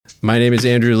My name is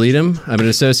Andrew Leadham. I'm an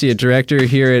associate director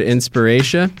here at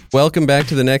Inspiration. Welcome back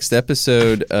to the next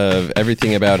episode of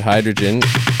Everything About Hydrogen,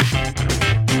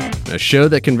 a show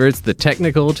that converts the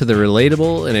technical to the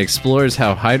relatable and explores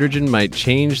how hydrogen might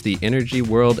change the energy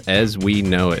world as we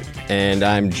know it. And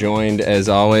I'm joined, as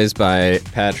always, by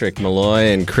Patrick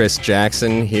Malloy and Chris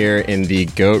Jackson here in the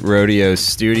Goat Rodeo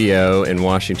studio in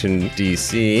Washington,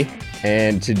 D.C.,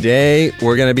 and today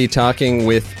we're going to be talking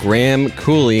with Graham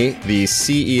Cooley, the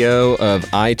CEO of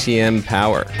ITM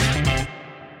Power.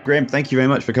 Graham, thank you very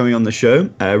much for coming on the show.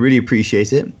 I really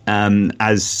appreciate it.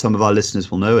 As some of our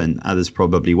listeners will know, and others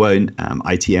probably won't,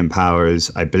 ITM Power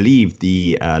is, I believe,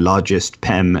 the largest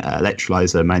PEM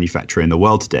electrolyzer manufacturer in the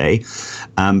world today.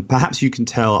 Perhaps you can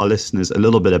tell our listeners a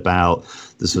little bit about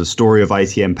the sort of story of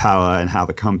ITM Power and how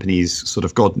the company's sort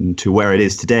of gotten to where it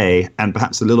is today, and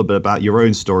perhaps a little bit about your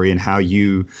own story and how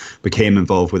you became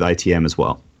involved with ITM as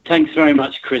well. Thanks very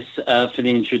much, Chris, for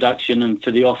the introduction and for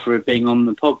the offer of being on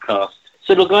the podcast.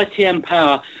 So look, ITM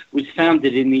Power was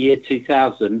founded in the year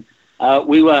 2000.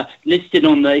 We were listed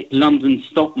on the London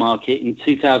stock market in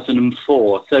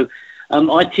 2004. So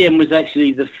ITM was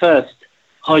actually the first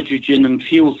hydrogen and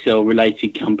fuel cell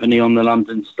related company on the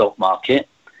London stock market.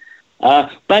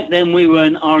 Back then we were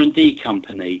an R&D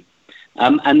company.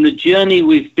 And the journey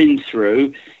we've been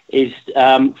through is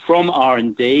from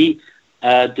R&D,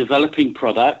 developing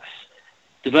products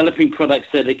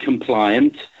that are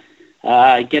compliant,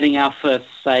 getting our first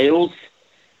sales,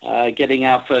 getting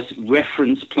our first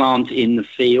reference plant in the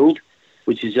field,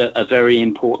 which is a very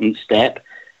important step,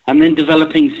 and then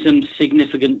developing some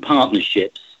significant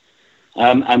partnerships.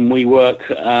 And we work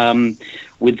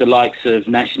with the likes of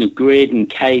National Grid and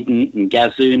Cadent and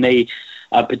Gazuni,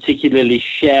 particularly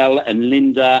Shell and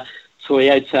Linde,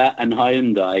 Toyota and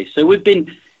Hyundai. So we've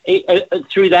been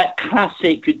through that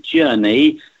classic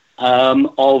journey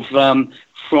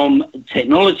from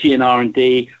technology and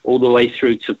R&D all the way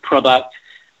through to product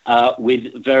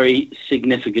with very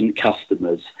significant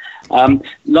customers.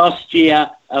 Last year,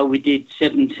 we did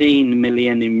 17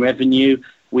 million in revenue.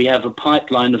 We have a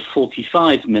pipeline of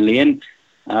 45 million.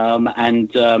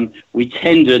 And we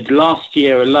tendered last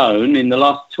year alone, in the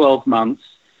last 12 months,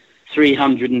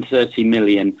 330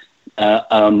 million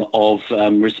of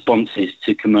responses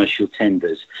to commercial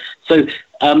tenders. So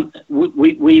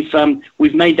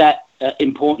we've made that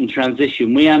important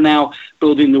transition. We are now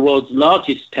building the world's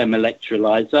largest PEM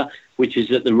electrolyzer, which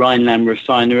is at the Rhineland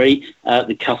refinery.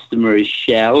 The customer is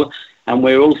Shell. And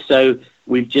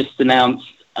we've just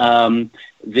announced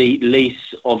the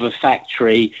lease of a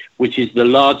factory, which is the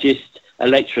largest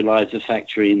electrolyzer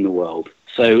factory in the world.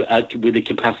 So with a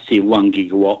capacity of 1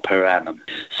 gigawatt per annum.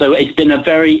 So it's been a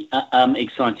very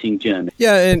exciting journey.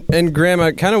 Yeah, and Graham,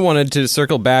 I kind of wanted to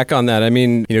circle back on that. I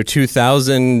mean,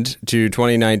 2000 to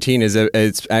 2019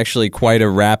 it's actually quite a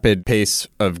rapid pace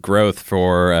of growth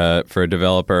for a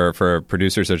developer, for a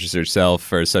producer such as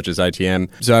yourself, or such as ITM.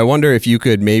 So I wonder if you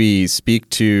could maybe speak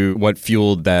to what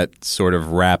fueled that sort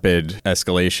of rapid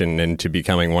escalation into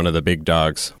becoming one of the big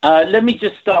dogs. Let me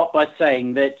just start by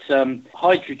saying that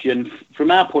hydrogen, from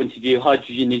our point of view,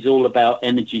 hydrogen is all about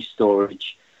energy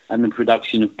storage and the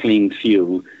production of clean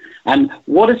fuel. And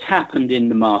what has happened in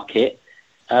the market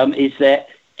is that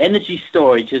energy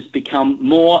storage has become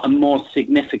more and more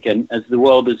significant as the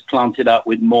world has planted up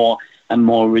with more and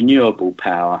more renewable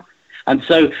power. And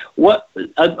so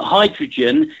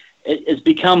hydrogen has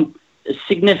become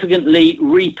significantly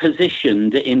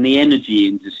repositioned in the energy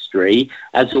industry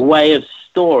as a way of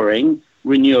storing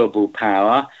renewable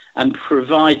power and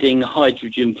providing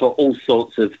hydrogen for all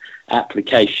sorts of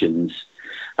applications.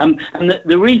 And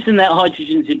the reason that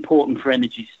hydrogen is important for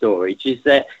energy storage is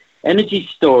that energy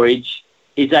storage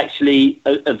is actually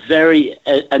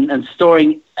and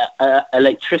storing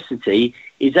electricity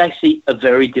is actually a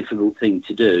very difficult thing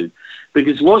to do,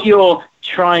 because what you're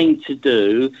trying to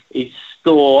do is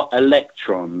store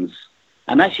electrons.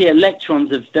 And actually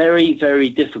electrons are very, very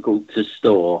difficult to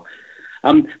store.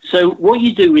 So what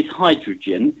you do with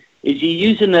hydrogen is you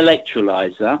use an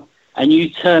electrolyzer and you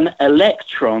turn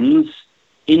electrons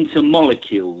into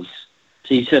molecules.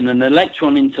 So you turn an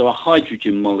electron into a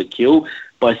hydrogen molecule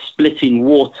by splitting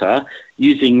water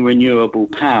using renewable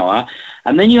power.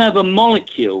 And then you have a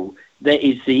molecule that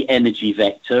is the energy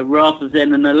vector rather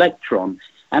than an electron.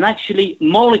 And actually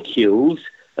molecules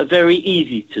are very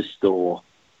easy to store.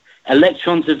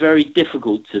 Electrons are very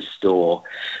difficult to store.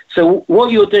 So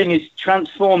what you're doing is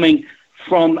transforming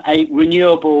from a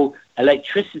renewable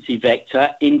electricity vector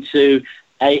into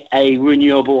a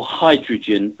renewable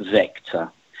hydrogen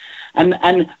vector.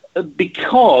 And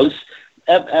because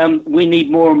we need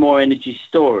more and more energy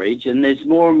storage and there's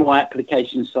more and more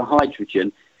applications for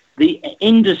hydrogen, the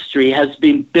industry has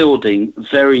been building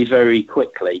very, very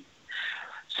quickly.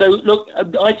 So look,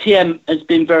 ITM has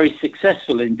been very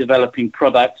successful in developing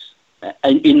products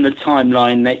in the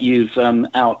timeline that you've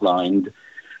outlined.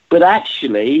 But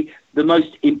actually, the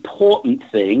most important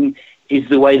thing is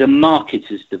the way the market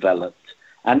has developed.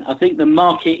 And I think the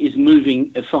market is moving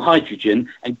for hydrogen,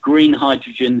 and green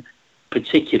hydrogen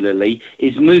particularly,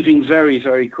 is moving very,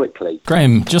 very quickly.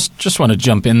 Graham, just want to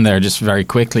jump in there just very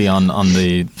quickly on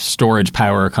the storage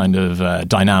power kind of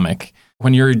dynamic.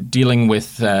 When you're dealing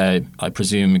with, I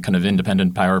presume, kind of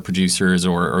independent power producers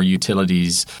or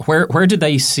utilities, where do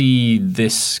they see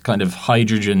this kind of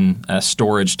hydrogen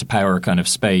storage to power kind of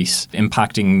space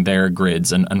impacting their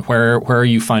grids? And where are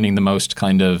you finding the most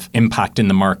kind of impact in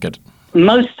the market?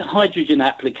 Most hydrogen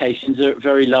applications are at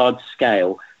very large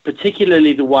scale,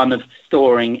 particularly the one of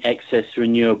storing excess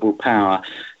renewable power.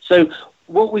 So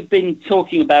what we've been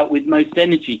talking about with most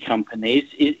energy companies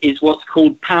is what's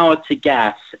called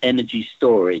power-to-gas energy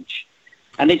storage.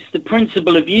 And it's the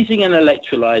principle of using an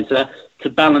electrolyzer to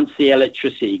balance the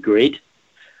electricity grid,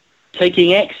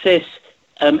 taking excess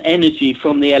energy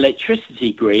from the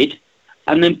electricity grid,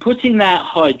 and then putting that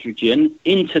hydrogen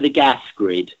into the gas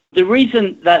grid. The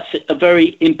reason that's a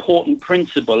very important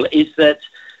principle is that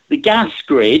the gas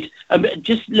grid,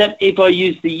 if I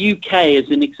use the UK as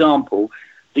an example,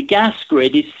 the gas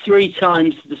grid is 3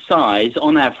 times the size,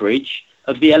 on average,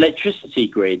 of the electricity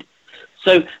grid.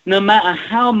 So no matter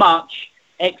how much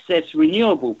excess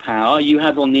renewable power you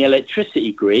have on the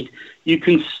electricity grid, you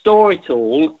can store it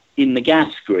all in the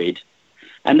gas grid.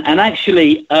 And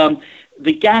actually,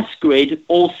 the gas grid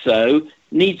also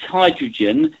needs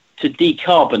hydrogen to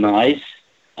decarbonize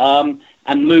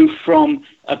and move from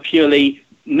a purely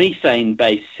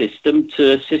methane-based system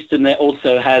to a system that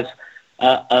also has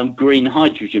green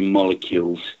hydrogen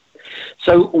molecules.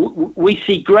 So we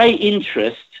see great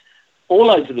interest all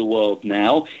over the world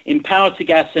now in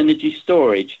power-to-gas energy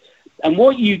storage. And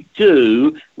what you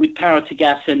do with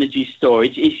power-to-gas energy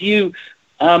storage is you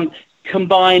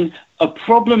combine a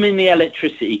problem in the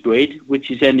electricity grid, which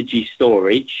is energy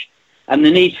storage, and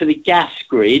the need for the gas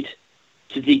grid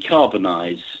to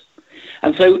decarbonize.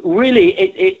 And so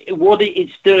really what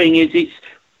it's doing is it's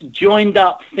joined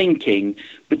up thinking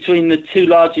between the 2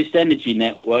 largest energy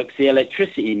networks, the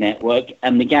electricity network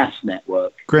and the gas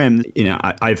network. Graham,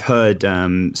 I've heard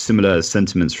similar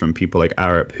sentiments from people like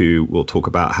Arup, who will talk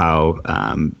about how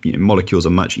molecules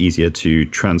are much easier to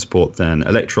transport than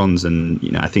electrons, and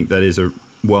I think that is a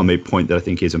well-made point that I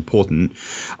think is important.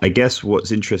 I guess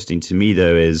what's interesting to me,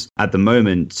 though, is at the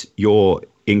moment your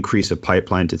increase of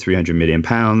pipeline to £300 million,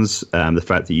 the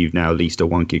fact that you've now leased a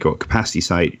 1 gigawatt capacity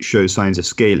site shows signs of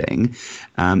scaling.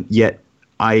 Yet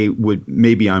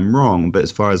maybe I'm wrong, but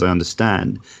as far as I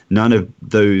understand, none of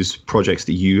those projects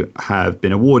that you have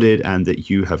been awarded and that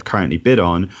you have currently bid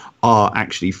on are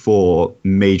actually for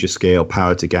major scale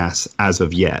power to gas as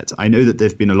of yet. I know that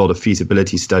there've been a lot of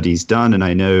feasibility studies done, and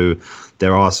I know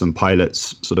there are some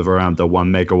pilots sort of around the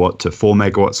 1 megawatt to 4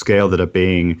 megawatt scale that are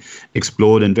being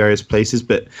explored in various places.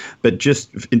 But just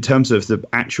in terms of the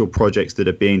actual projects that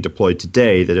are being deployed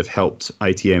today that have helped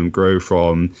ITM grow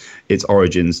from its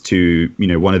origins to,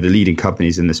 one of the leading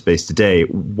companies in this space today,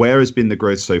 where has been the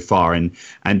growth so far?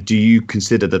 And do you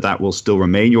consider that will still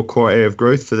remain your core area of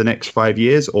growth for the next 5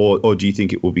 years? Or do you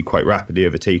think it will be quite rapidly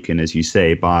overtaken, as you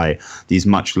say, by these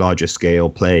much larger scale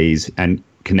plays and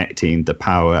connecting the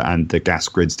power and the gas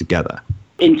grids together?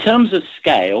 In terms of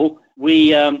scale,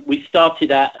 we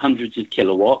started at hundreds of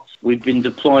kilowatts. We've been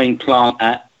deploying plant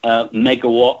at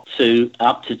megawatt to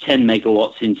up to 10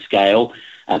 megawatts in scale,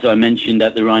 as I mentioned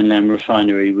at the Rhineland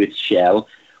refinery with Shell.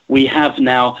 We have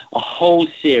now a whole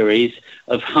series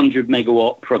of 100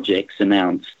 megawatt projects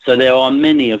announced. So there are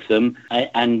many of them,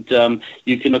 and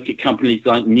you can look at companies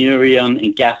like Neurion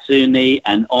and Gasunie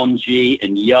and Engie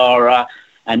and Yara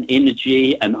and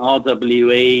Innogy and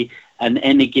RWE and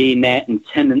Energinet and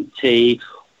Tenant-T,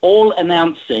 all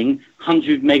announcing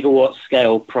 100 megawatt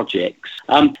scale projects.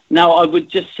 Now, I would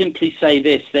just simply say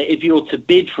this, that if you're to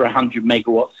bid for 100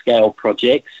 megawatt scale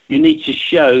projects, you need to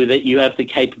show that you have the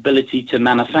capability to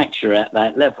manufacture at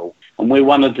that level. And we're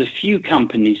one of the few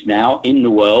companies now in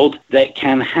the world that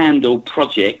can handle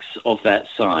projects of that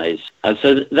size.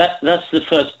 So that's the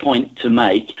first point to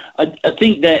make. I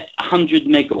think that 100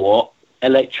 megawatt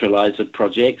electrolyzer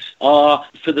projects are,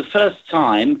 for the first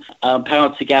time,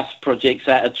 power-to-gas projects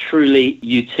at a truly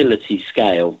utility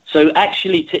scale. So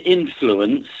actually to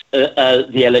influence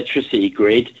the electricity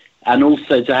grid and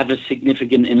also to have a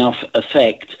significant enough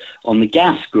effect on the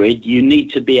gas grid, you need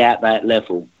to be at that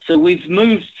level. So we've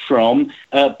moved from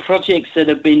projects that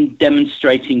have been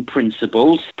demonstrating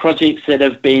principles, projects that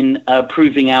have been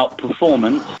proving out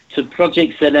performance, to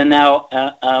projects that are now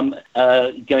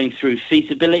going through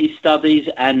feasibility studies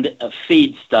and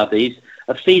FEED studies.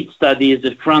 A FEED study is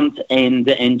a front-end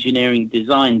engineering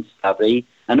design study,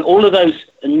 and all of those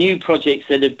new projects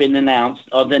that have been announced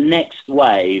are the next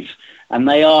wave, and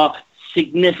they are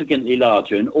significantly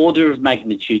larger, an order of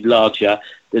magnitude larger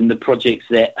than the projects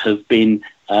that have been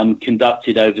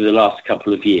conducted over the last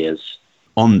couple of years.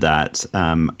 On that,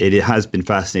 it has been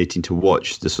fascinating to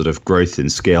watch the sort of growth in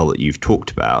scale that you've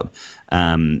talked about.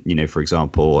 For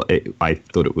example, I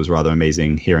thought it was rather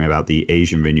amazing hearing about the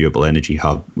Asian Renewable Energy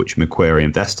Hub, which Macquarie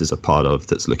Investors are part of,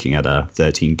 that's looking at a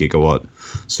 13 gigawatt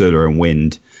solar and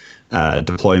wind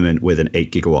deployment with an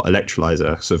 8 gigawatt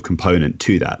electrolyzer sort of component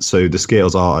to that. So the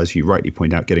scales are, as you rightly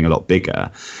point out, getting a lot bigger.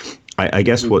 I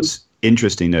guess what's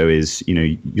interesting, though, is,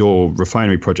 your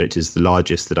refinery project is the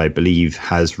largest that I believe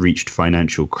has reached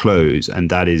financial close. And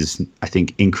that is, I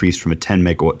think, increased from a 10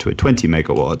 megawatt to a 20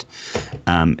 megawatt.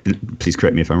 Please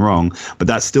correct me if I'm wrong, but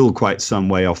that's still quite some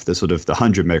way off the sort of the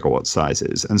 100 megawatt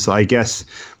sizes. And so I guess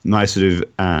my sort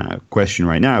of question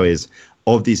right now is,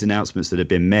 of these announcements that have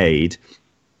been made,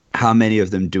 how many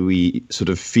of them do we sort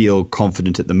of feel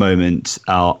confident at the moment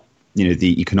are,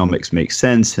 the economics make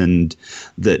sense, and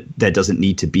that there doesn't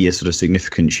need to be a sort of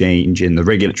significant change in the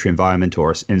regulatory environment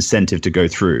or incentive to go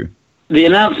through? The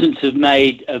announcements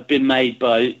have been made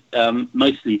by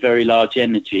mostly very large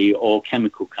energy or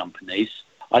chemical companies.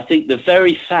 I think the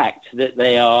very fact that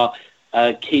they are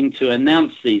keen to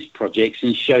announce these projects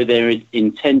and show their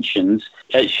intentions,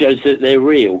 it shows that they're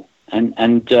real. And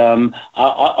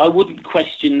I wouldn't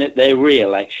question that they're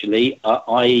real, actually.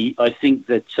 I think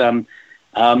that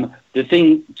the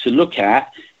thing to look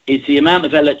at is the amount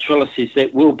of electrolysis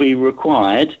that will be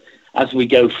required as we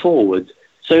go forward.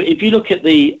 So if you look at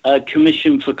the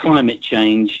Commission for Climate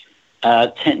Change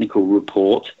technical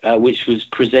report, which was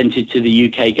presented to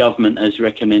the UK government as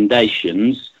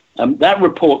recommendations, that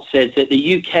report says that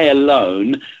the UK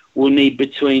alone will need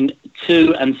between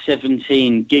 2 and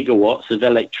 17 gigawatts of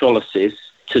electrolysis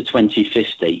to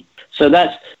 2050. So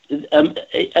that's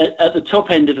at the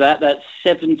top end of that, that's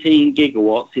 17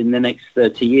 gigawatts in the next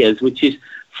 30 years, which is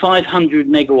 500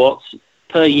 megawatts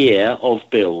per year of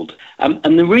build.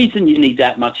 And the reason you need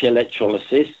that much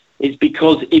electrolysis is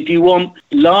because if you want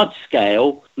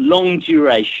large-scale,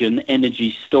 long-duration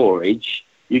energy storage,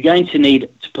 you're going to need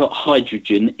to put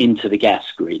hydrogen into the gas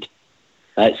grid.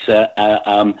 That's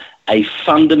a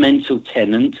fundamental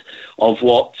tenet of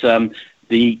what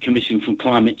the Commission for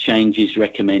Climate Change is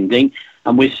recommending.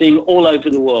 And we're seeing all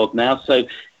over the world now. So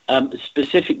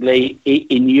specifically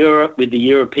in Europe, with the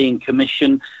European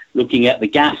Commission looking at the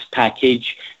gas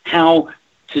package, how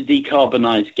to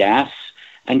decarbonize gas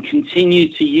and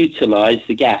continue to utilize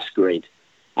the gas grid.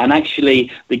 And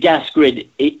actually, the gas grid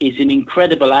is an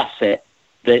incredible asset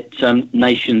that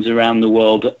nations around the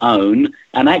world own.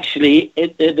 And actually,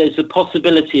 there's a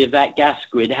possibility of that gas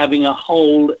grid having a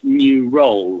whole new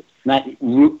role.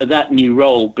 That new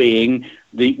role being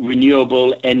the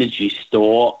renewable energy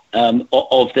store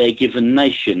of their given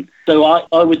nation. So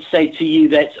I would say to you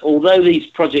that although these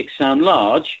projects sound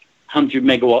large, 100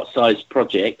 megawatt sized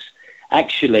projects,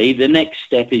 actually the next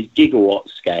step is gigawatt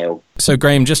scale. So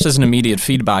Graham, just as an immediate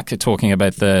feedback, talking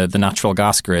about the natural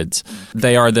gas grids,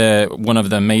 they are one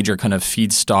of the major kind of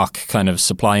feedstock kind of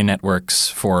supply networks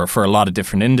for a lot of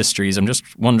different industries. I'm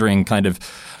just wondering kind of,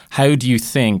 how do you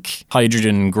think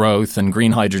hydrogen growth and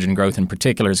green hydrogen growth in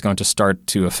particular is going to start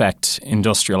to affect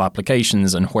industrial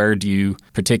applications, and where do you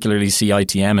particularly see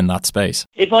ITM in that space?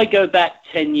 If I go back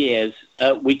 10 years,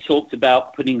 we talked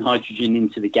about putting hydrogen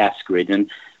into the gas grid, and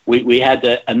we had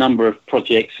a number of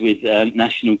projects with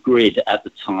National Grid at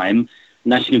the time.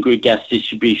 National Grid Gas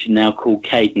Distribution, now called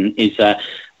Cadent, is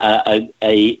an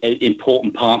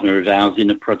important partner of ours in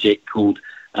a project called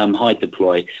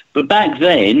HyDeploy. But back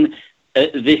then,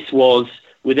 this was,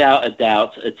 without a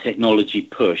doubt, a technology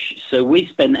push. So we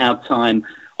spent our time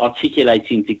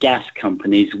articulating to gas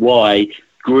companies why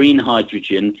green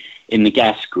hydrogen in the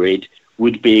gas grid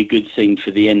would be a good thing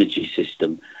for the energy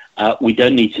system. We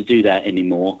don't need to do that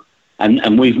anymore.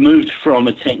 And we've moved from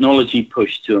a technology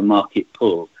push to a market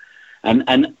pull.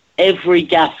 And every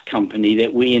gas company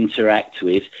that we interact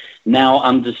with now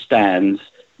understands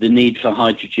the need for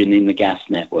hydrogen in the gas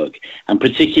network, and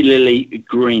particularly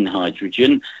green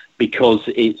hydrogen, because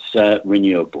it's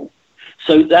renewable.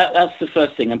 So that's the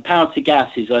first thing. And power to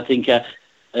gas is, I think,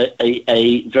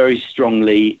 a very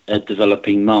strongly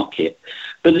developing market.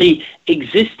 But the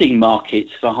existing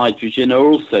markets for hydrogen are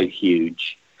also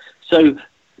huge. So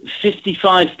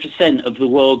 55% of the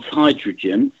world's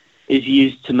hydrogen is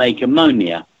used to make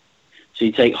ammonia. So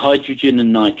you take hydrogen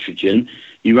and nitrogen,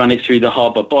 you run it through the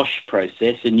Haber-Bosch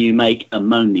process, and you make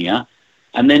ammonia.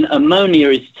 And then ammonia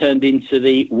is turned into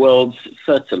the world's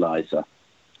fertilizer.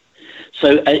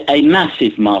 So a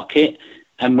massive market,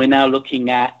 and we're now looking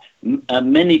at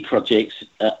many projects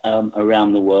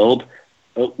around the world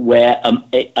where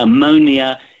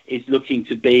ammonia is looking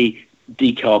to be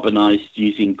decarbonised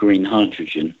using green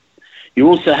hydrogen. You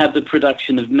also have the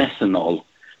production of methanol.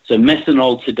 So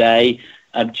methanol today,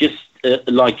 just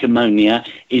like ammonia,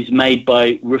 is made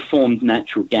by reformed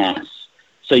natural gas.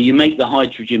 So you make the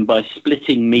hydrogen by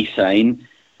splitting methane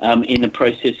in a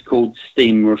process called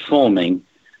steam reforming.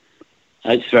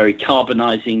 It's a very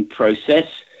carbonising process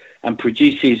and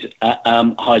produces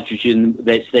hydrogen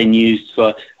that's then used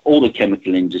for all the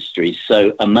chemical industries.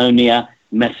 So ammonia,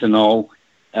 methanol,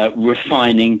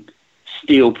 refining,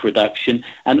 steel production,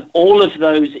 and all of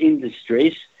those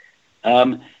industries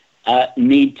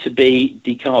need to be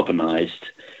decarbonised.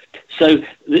 So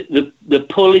the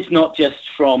pull is not just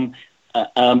from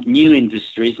new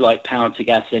industries like power to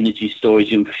gas, energy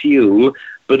storage and fuel,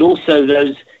 but also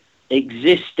those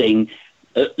existing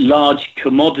large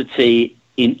commodity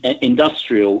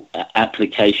industrial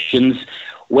applications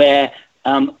where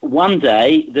one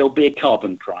day there'll be a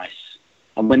carbon price.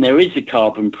 And when there is a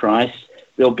carbon price,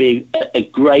 there'll be a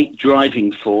great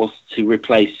driving force to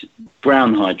replace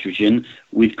brown hydrogen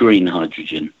with green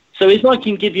hydrogen. So if I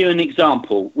can give you an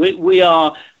example, we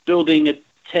are building a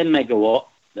 10 megawatt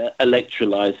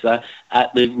electrolyzer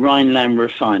at the Rhineland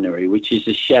refinery, which is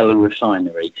a Shell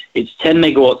refinery. It's 10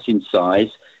 megawatts in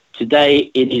size. Today,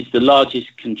 it is the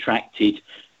largest contracted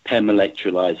PEM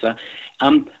electrolyzer.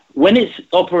 When it's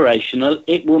operational,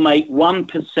 it will make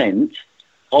 1%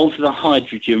 of the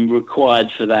hydrogen required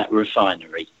for that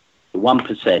refinery.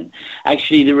 1%.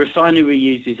 Actually, the refinery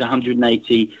uses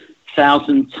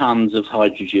 180,000 tons of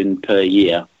hydrogen per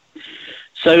year.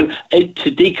 So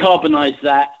to decarbonise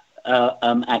that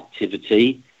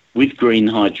activity with green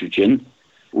hydrogen,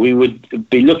 we would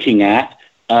be looking at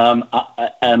an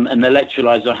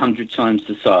electrolyzer 100 times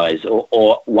the size,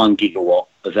 or 1 gigawatt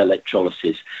of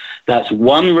electrolysis. That's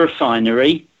one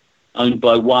refinery owned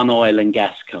by one oil and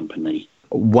gas company.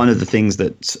 One of the things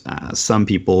that some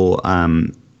people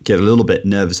get a little bit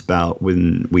nervous about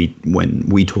when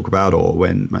we talk about, or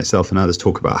when myself and others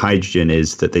talk about hydrogen,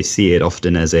 is that they see it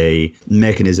often as a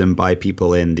mechanism by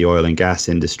people in the oil and gas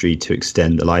industry to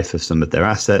extend the life of some of their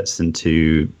assets and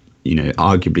to,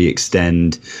 arguably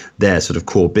extend their sort of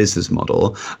core business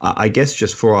model. I guess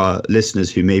just for our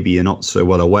listeners who maybe are not so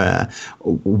well aware,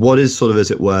 what is sort of, as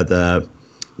it were, the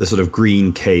sort of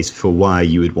green case for why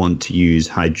you would want to use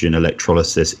hydrogen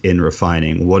electrolysis in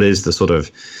refining? What is the sort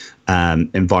of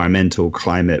environmental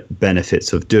climate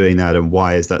benefits of doing that, and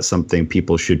why is that something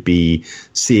people should be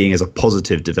seeing as a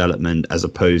positive development as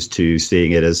opposed to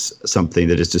seeing it as something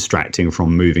that is distracting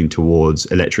from moving towards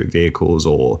electric vehicles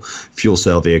or fuel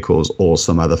cell vehicles or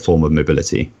some other form of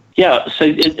mobility? Yeah,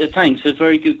 so thanks. A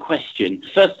very good question.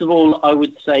 First of all, I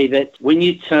would say that when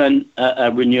you turn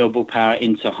renewable power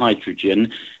into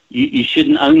hydrogen, you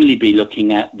shouldn't only be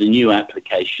looking at the new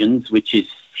applications, which is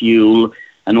fuel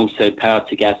and also power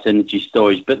to gas energy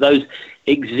storage, but those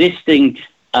existing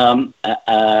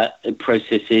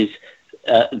processes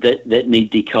that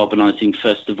need decarbonising,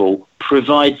 first of all,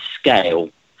 provide scale.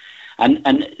 And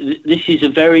this is a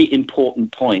very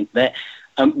important point. That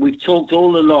we've talked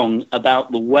all along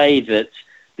about the way that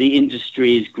the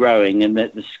industry is growing and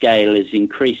that the scale is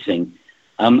increasing.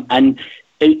 And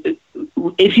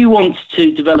if you want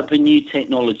to develop a new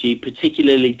technology,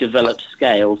 particularly develop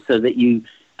scale so that you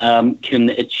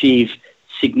can achieve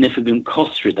significant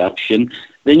cost reduction,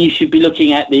 then you should be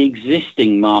looking at the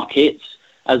existing markets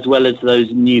as well as those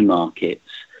new markets.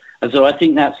 And so I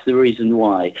think that's the reason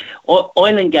why.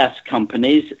 Oil and gas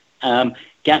companies,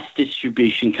 gas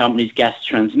distribution companies, gas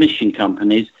transmission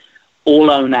companies, all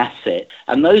own assets.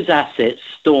 And those assets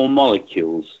store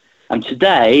molecules. And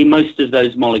today, most of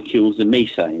those molecules are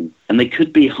methane, and they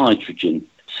could be hydrogen.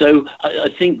 So I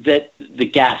think that the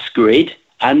gas grid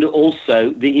and also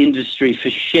the industry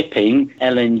for shipping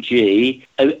LNG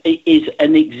is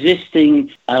an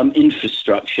existing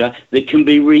infrastructure that can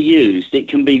be reused. It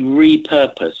can be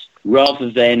repurposed rather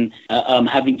than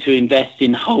having to invest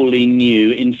in wholly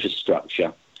new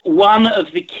infrastructure. One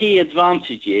of the key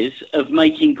advantages of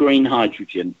making green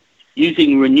hydrogen,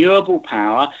 using renewable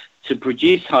power to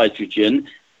produce hydrogen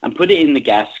and put it in the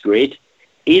gas grid,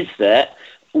 is that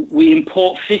we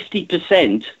import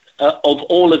 50% of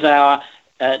all of our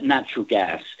natural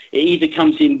gas. It either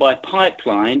comes in by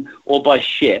pipeline or by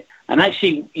ship. And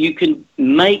actually, you can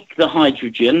make the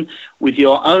hydrogen with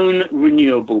your own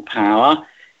renewable power.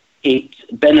 It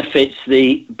benefits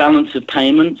the balance of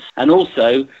payments and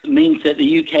also means that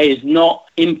the UK is not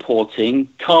importing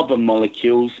carbon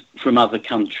molecules from other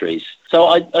countries. So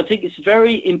I think it's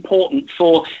very important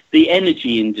for the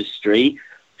energy industry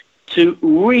to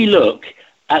relook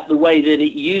at the way that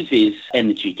it uses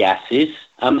energy gases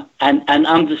and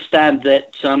understand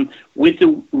that with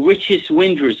the richest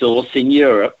wind resource in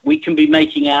Europe, we can be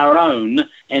making our own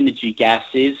energy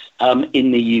gases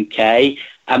in the UK,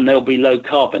 and there'll be low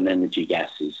carbon energy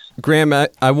gases. Graham,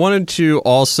 I wanted to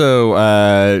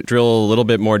also drill a little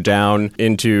bit more down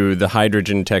into the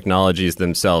hydrogen technologies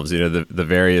themselves, the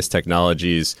various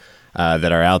technologies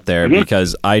that are out there,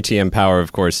 because ITM Power,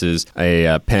 of course, is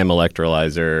a PEM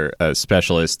electrolyzer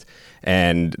specialist,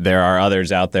 and there are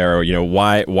others out there.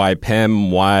 Why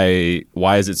PEM? Why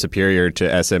is it superior to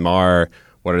SMR?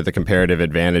 What are the comparative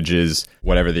advantages?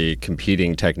 Whatever the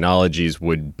competing technologies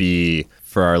would be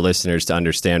for our listeners to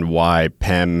understand why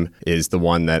PEM is the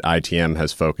one that ITM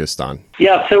has focused on.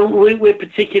 Yeah, so we're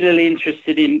particularly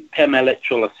interested in PEM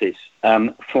electrolysis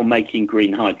for making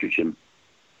green hydrogen.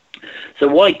 So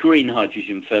why green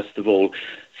hydrogen, first of all?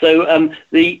 So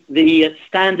the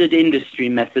standard industry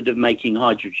method of making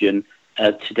hydrogen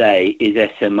today is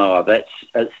SMR.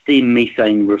 That's steam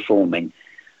methane reforming,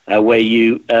 where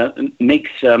you mix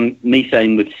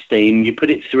methane with steam, you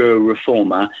put it through a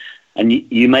reformer, and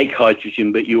you make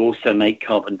hydrogen, but you also make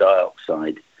carbon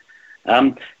dioxide.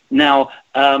 Now,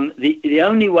 the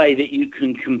only way that you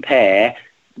can compare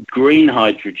green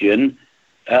hydrogen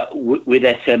with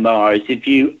SMR is if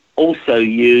you also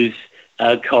use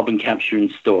carbon capture and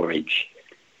storage.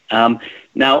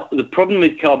 Now, the problem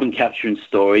with carbon capture and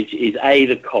storage is A,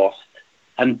 the cost,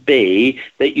 and B,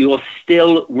 that you're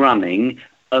still running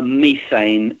a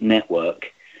methane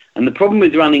network. And the problem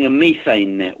with running a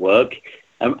methane network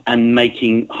and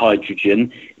making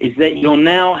hydrogen is that you're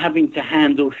now having to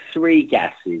handle three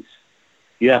gases.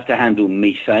 You have to handle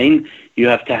methane, you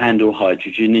have to handle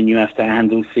hydrogen, and you have to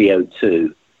handle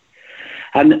CO2.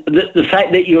 And the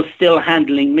fact that you're still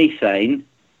handling methane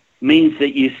means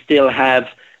that you still have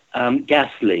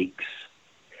gas leaks.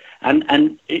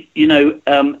 And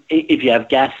if you have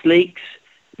gas leaks,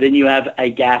 then you have a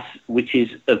gas which is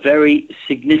a very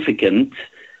significant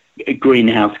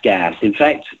greenhouse gas. In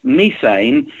fact,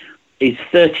 methane is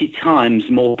 30 times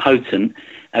more potent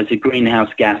as a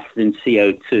greenhouse gas than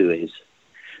CO2 is.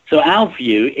 So our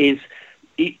view is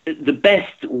the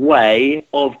best way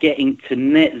of getting to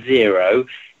net zero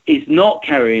is not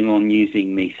carrying on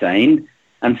using methane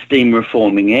and steam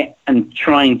reforming it and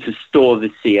trying to store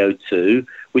the CO2,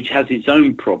 which has its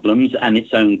own problems and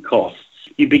its own costs.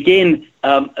 You begin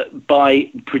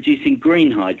by producing green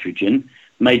hydrogen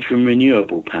made from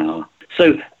renewable power.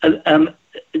 So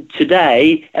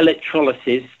today,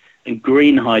 electrolysis and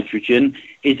green hydrogen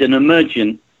is an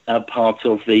emergent part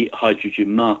of the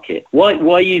hydrogen market.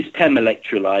 Why use PEM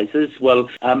electrolyzers? Well,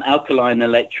 alkaline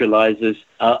electrolyzers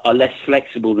are less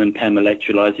flexible than PEM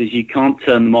electrolyzers. You can't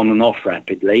turn them on and off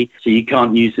rapidly, so you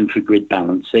can't use them for grid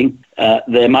balancing.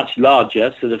 They're much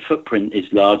larger, so the footprint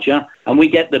is larger. And we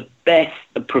get the best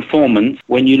performance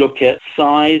when you look at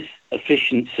size,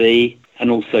 efficiency, and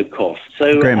also cost.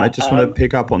 So, Graham, I just want to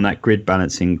pick up on that grid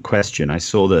balancing question. I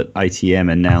saw that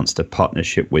ITM announced a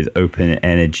partnership with Open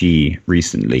Energy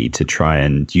recently to try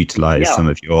and utilize some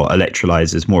of your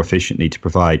electrolyzers more efficiently to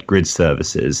provide grid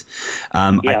services.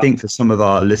 I think for some of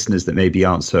our listeners that maybe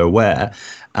aren't so aware,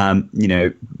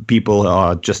 people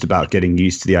are just about getting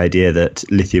used to the idea that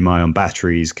lithium-ion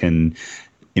batteries can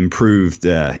improve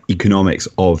the economics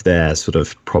of their sort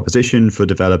of proposition for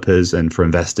developers and for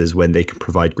investors when they can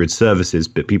provide grid services,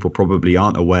 but people probably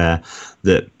aren't aware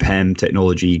that PEM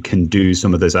technology can do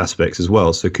some of those aspects as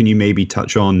well. So can you maybe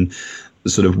touch on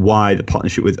sort of why the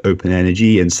partnership with Open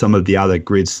Energy and some of the other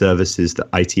grid services that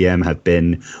ITM have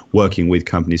been working with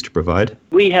companies to provide?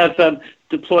 We have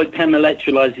deployed PEM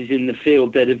electrolyzers in the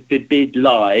field that have been bid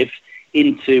live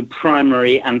into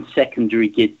primary and secondary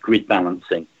grid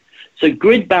balancing. So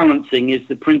grid balancing is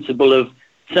the principle of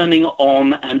turning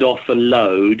on and off a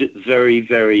load very,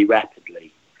 very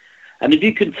rapidly. And if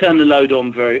you can turn a load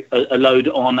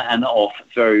on and off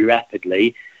very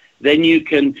rapidly, then you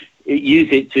can use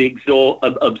it to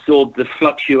absorb the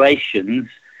fluctuations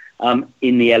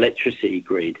in the electricity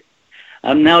grid.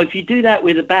 Now, if you do that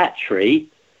with a battery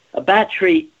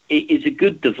is a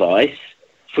good device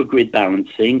for grid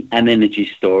balancing and energy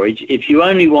storage if you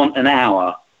only want an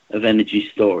hour of energy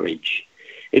storage.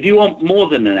 If you want more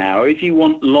than an hour, if you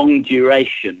want long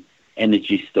duration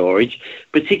energy storage,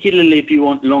 particularly if you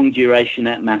want long duration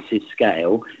at massive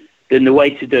scale, then the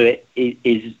way to do it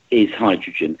is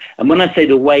hydrogen. And when I say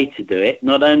the way to do it,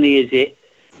 not only is it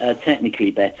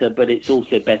technically better, but it's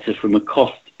also better from a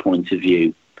cost point of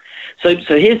view. So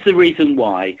here's the reason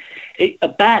why. A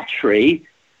battery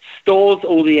stores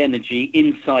all the energy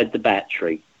inside the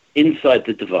battery, inside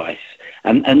the device.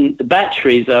 And the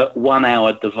batteries are 1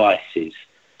 hour devices.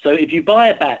 So if you buy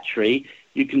a battery,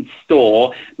 you can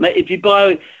store. If you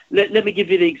buy, let me give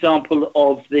you the example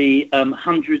of the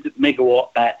 100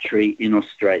 megawatt battery in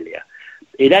Australia.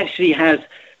 It actually has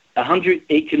 100.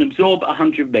 It can absorb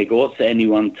 100 megawatts at any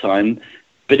one time,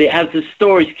 but it has a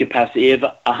storage capacity of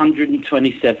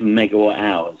 127 megawatt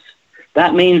hours.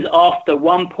 That means after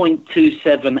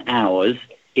 1.27 hours,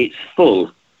 it's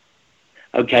full.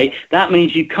 Okay, that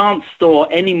means you can't store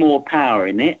any more power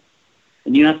in it,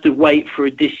 and you have to wait for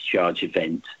a discharge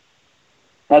event.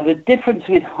 Now, the difference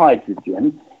with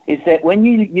hydrogen is that when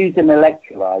you use an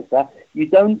electrolyzer, you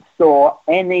don't store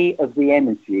any of the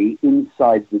energy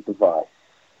inside the device.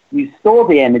 You store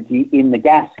the energy in the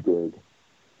gas grid.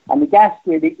 And the gas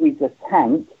grid is a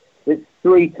tank that's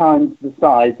 3 times the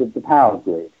size of the power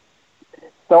grid.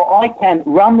 So I can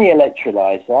run the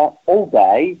electrolyzer all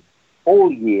day, all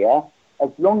year, as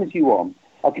long as you want.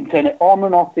 I can turn it on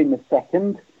and off in a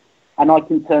second, and I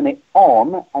can turn it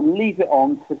on and leave it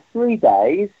on for 3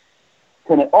 days,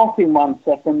 turn it off in 1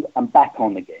 second and back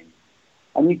on again.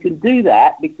 And you can do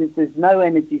that because there's no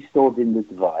energy stored in the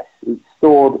device. It's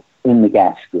stored in the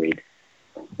gas grid.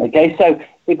 Okay, so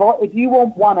if you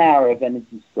want 1 hour of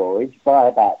energy storage, buy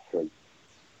a battery.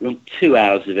 You want 2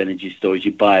 hours of energy storage,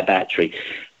 you buy a battery.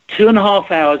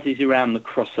 2.5 hours is around the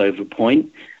crossover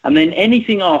point, and then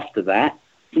anything after that,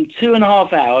 from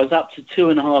 2.5 hours up to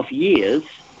 2.5 years,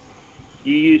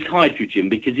 you use hydrogen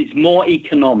because it's more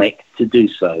economic to do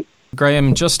so.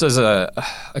 Graham, just as a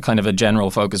kind of a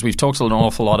general focus, we've talked an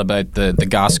awful lot about the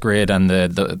gas grid and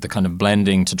the kind of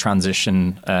blending to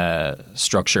transition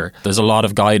structure. There's a lot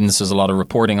of guidance, there's a lot of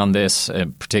reporting on this,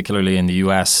 particularly in the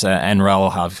US.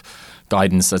 NREL have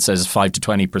guidance that says 5 to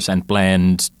 20%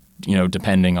 blend,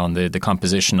 depending on the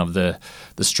composition of the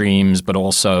streams, but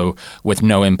also with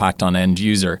no impact on end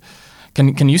user.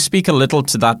 Can you speak a little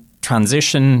to that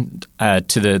transition,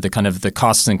 to the kind of the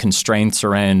costs and constraints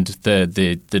around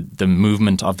the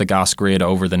movement of the gas grid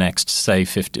over the next, say,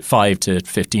 5 to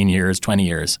 15 years, 20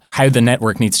 years? How the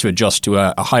network needs to adjust to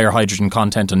a higher hydrogen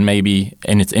content and maybe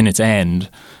in its end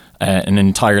an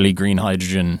entirely green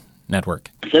hydrogen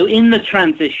network? So in the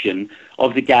transition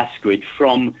of the gas grid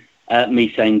from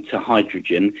methane to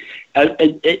hydrogen,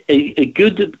 a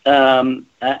good,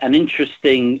 an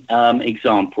interesting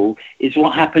example is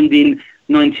what happened in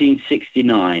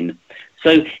 1969.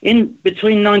 So in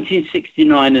between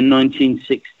 1969 and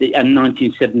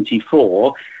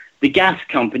 1974, the gas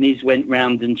companies went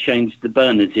round and changed the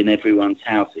burners in everyone's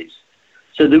houses.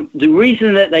 So the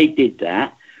reason that they did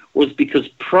that was because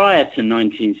prior to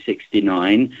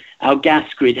 1969, our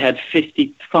gas grid had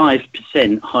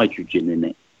 55% hydrogen in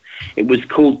it. It was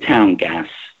called town gas.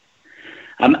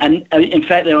 And in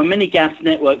fact, there are many gas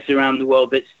networks around the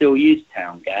world that still use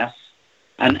town gas.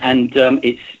 And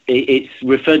it's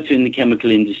referred to in the chemical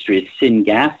industry as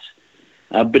syngas,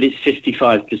 but it's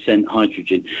 55%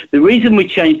 hydrogen. The reason we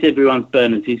changed everyone's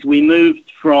burners is we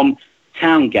moved from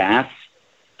town gas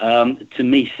to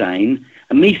methane.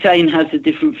 And methane has a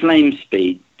different flame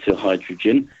speed to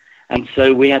hydrogen. And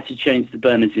so we had to change the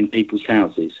burners in people's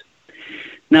houses.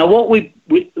 Now, what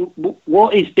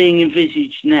is being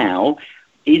envisaged now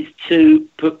is to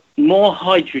put more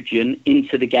hydrogen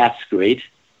into the gas grid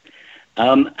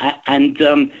and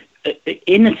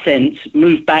in a sense,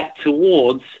 move back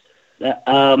towards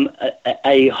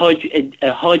a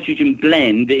hydrogen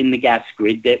blend in the gas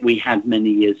grid that we had many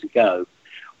years ago.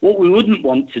 What we wouldn't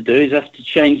want to do is have to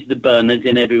change the burners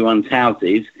in everyone's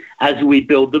houses as we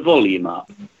build the volume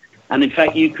up. And in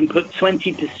fact, you can put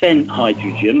 20%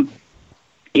 hydrogen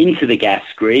into the gas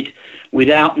grid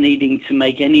without needing to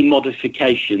make any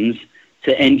modifications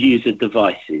to end-user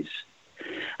devices.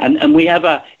 And we have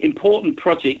an important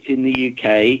project in the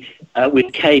UK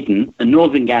with Cadent and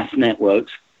Northern Gas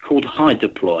Networks called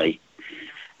HyDeploy.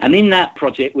 And in that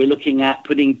project, we're looking at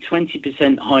putting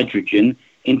 20% hydrogen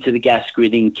into the gas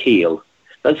grid in Kiel.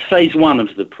 That's phase 1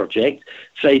 of the project.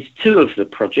 Phase 2 of the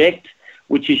project,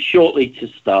 which is shortly to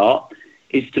start,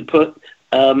 is to put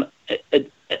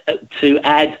to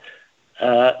add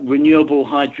renewable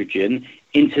hydrogen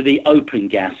into the open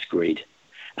gas grid.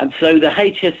 And so the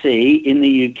HSE in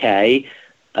the UK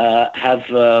have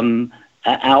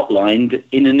outlined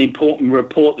in an important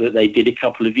report that they did a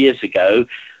couple of years ago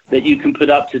that you can put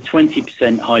up to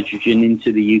 20% hydrogen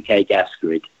into the UK gas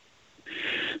grid.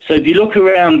 So if you look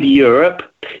around Europe,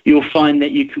 you'll find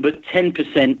that you can put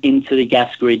 10% into the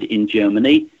gas grid in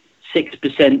Germany,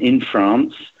 6% in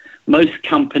France. Most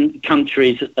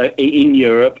countries in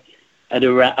Europe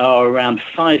are around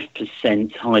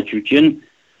 5% hydrogen.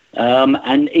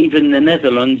 And even the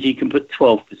Netherlands, you can put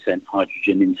 12%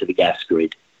 hydrogen into the gas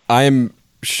grid. I'm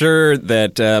sure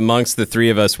that amongst the three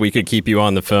of us, we could keep you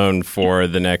on the phone for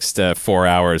the next 4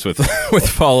 hours with with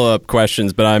follow-up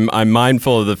questions. But I'm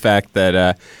mindful of the fact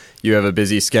that you have a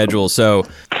busy schedule. So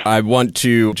I want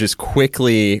to just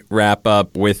quickly wrap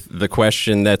up with the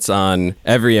question that's on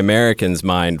every American's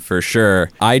mind for sure.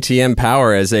 ITM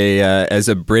Power, as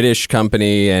a British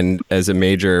company and as a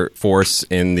major force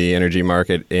in the energy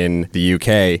market in the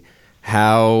UK,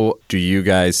 how do you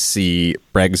guys see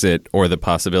Brexit or the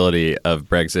possibility of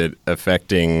Brexit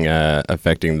affecting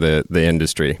the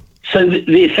industry? So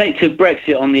the effect of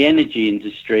Brexit on the energy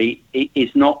industry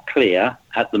is not clear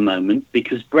at the moment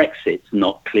because Brexit's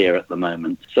not clear at the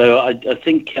moment. So I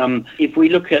think if we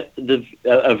look at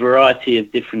a variety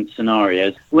of different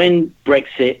scenarios, when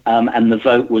Brexit and the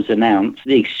vote was announced,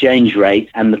 the exchange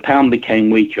rate and the pound became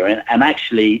weaker, and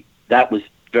actually that was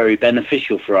very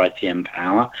beneficial for ITM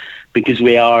Power because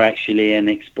we are actually an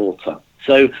exporter.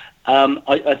 So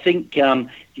I think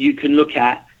you can look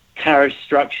at tariff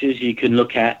structures, you can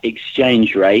look at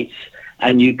exchange rates,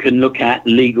 and you can look at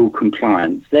legal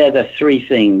compliance. They're the three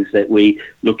things that we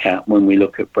look at when we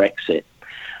look at Brexit.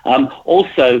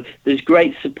 Also, there's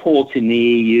great support in the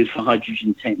EU for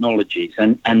hydrogen technologies,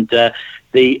 and the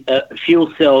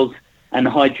fuel cells and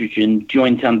hydrogen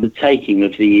joint undertaking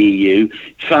of the EU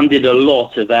funded a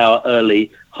lot of our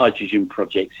early hydrogen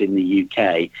projects in the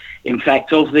UK. In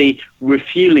fact, of the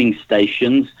refueling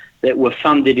stations that were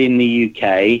funded in the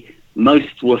UK,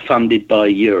 most were funded by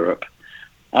Europe.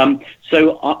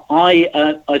 So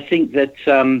I think that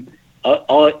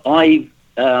I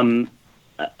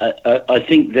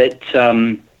think that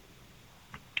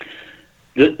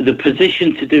the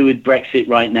position to do with Brexit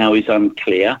right now is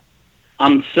unclear.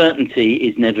 Uncertainty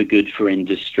is never good for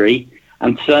industry,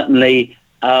 and certainly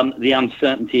the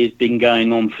uncertainty has been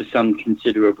going on for some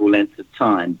considerable length of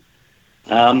time.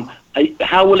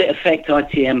 How will it affect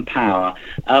ITM Power?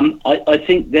 I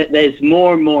think that there's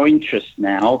more and more interest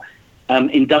now,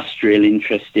 industrial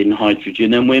interest in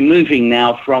hydrogen, and we're moving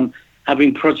now from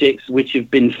having projects which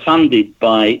have been funded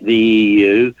by the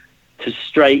EU to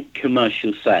straight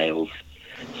commercial sales.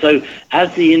 So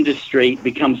as the industry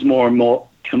becomes more and more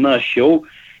commercial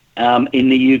in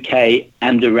the UK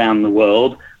and around the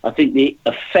world, I think the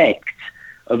effect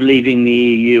of leaving the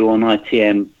EU on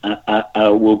ITM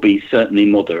will be certainly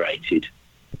moderated.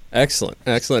 Excellent.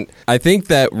 I think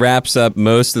that wraps up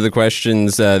most of the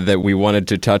questions that we wanted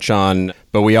to touch on,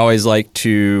 but we always like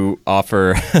to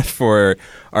offer for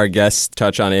our guests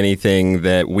touch on anything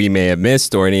that we may have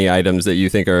missed or any items that you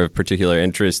think are of particular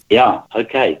interest. Yeah,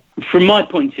 okay. From my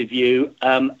point of view,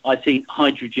 I think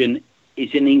hydrogen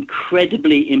is an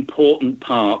incredibly important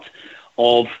part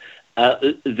of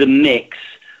the mix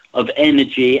of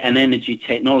energy and energy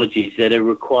technologies that are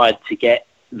required to get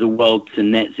the world to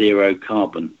net zero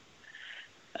carbon.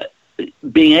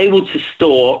 Being able to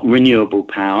store renewable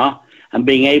power and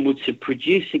being able to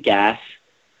produce a gas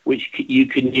which you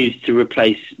can use to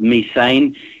replace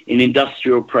methane in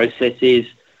industrial processes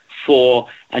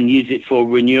and use it for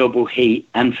renewable heat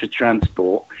and for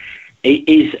transport, it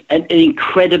is an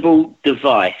incredible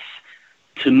device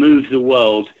to move the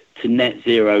world to net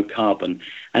zero carbon.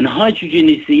 And hydrogen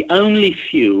is the only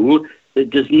fuel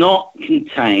that does not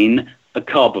contain a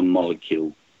carbon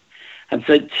molecule. And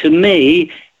so to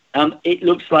me, it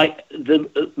looks like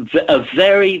a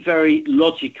very, very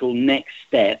logical next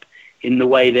step in the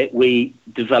way that we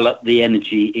develop the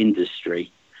energy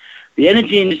industry. The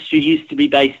energy industry used to be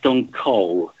based on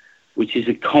coal, which is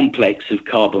a complex of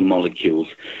carbon molecules.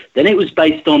 Then it was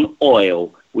based on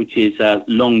oil, which is a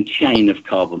long chain of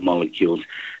carbon molecules.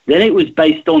 Then it was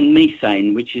based on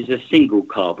methane, which is a single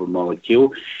carbon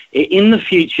molecule. In the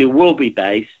future, will be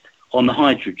based on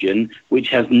hydrogen, which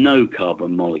has no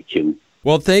carbon molecule.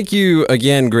 Well, thank you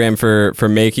again, Graham, for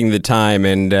making the time,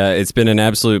 and it's been an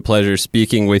absolute pleasure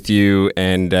speaking with you,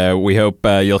 and we hope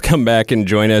you'll come back and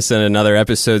join us in another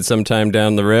episode sometime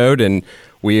down the road, and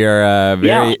we are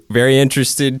very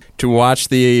interested to watch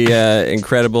the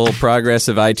incredible progress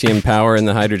of ITM Power and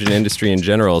the hydrogen industry in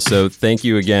general. So thank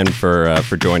you again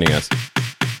for joining us.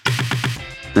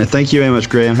 Thank you very much,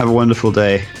 Graham. Have a wonderful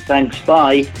day. Thanks.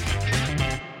 Bye.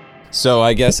 So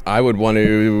I guess I would want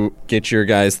to get your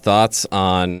guys' thoughts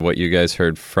on what you guys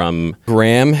heard from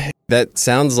Graham. That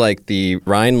sounds like the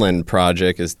Rhineland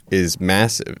project is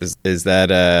massive. Is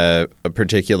that a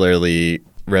particularly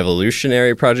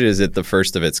revolutionary project? Is it the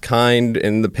first of its kind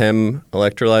in the PEM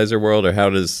electrolyzer world, or how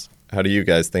do you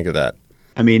guys think of that?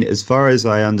 I mean, as far as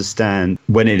I understand,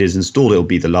 when it is installed, it'll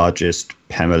be the largest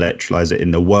PEM electrolyzer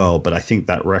in the world, but I think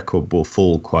that record will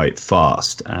fall quite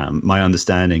fast. My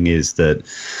understanding is that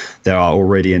there are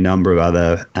already a number of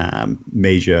other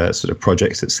major sort of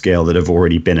projects at scale that have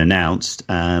already been announced.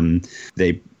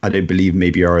 I don't believe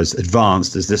maybe are as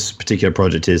advanced as this particular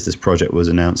project is. This project was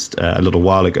announced a little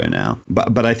while ago now.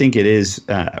 But I think it is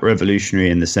revolutionary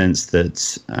in the sense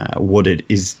that what it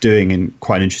is doing in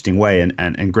quite an interesting way,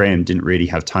 and Graham didn't really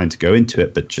have time to go into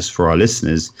it, but just for our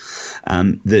listeners,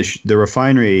 the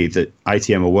refinery that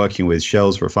ITM are working with,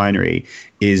 Shell's refinery,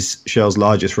 is Shell's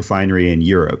largest refinery in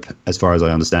Europe, as far as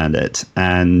I understand it.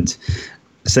 And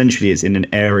essentially, it's in an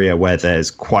area where there's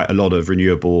quite a lot of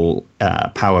renewable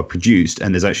power produced,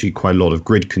 and there's actually quite a lot of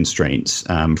grid constraints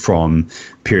from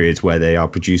periods where they are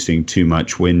producing too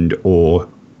much wind or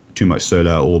too much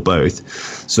solar or both.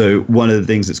 So one of the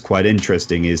things that's quite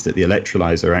interesting is that the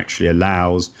electrolyzer actually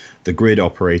allows the grid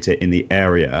operator in the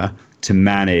area to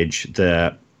manage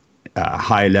the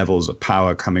high levels of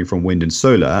power coming from wind and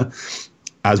solar,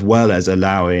 as well as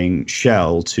allowing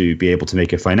Shell to be able to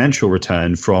make a financial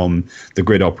return from the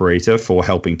grid operator for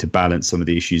helping to balance some of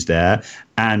the issues there,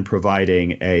 and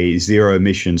providing a zero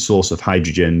emission source of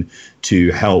hydrogen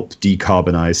to help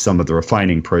decarbonize some of the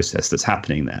refining process that's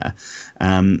happening there.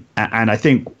 And I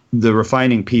think the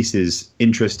refining piece is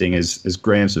interesting, as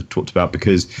Graham sort of talked about,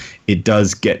 because it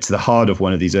does get to the heart of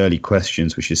one of these early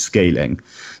questions, which is scaling.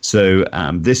 So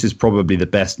this is probably the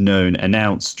best known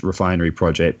announced refinery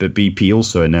project, but BP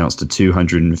also announced a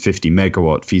 250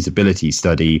 megawatt feasibility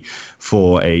study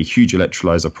for a huge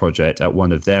electrolyzer project at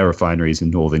one of their refineries in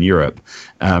Northern Europe,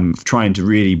 trying to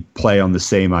really play on the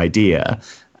same idea.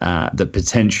 That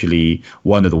potentially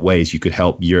one of the ways you could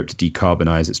help Europe to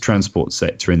decarbonize its transport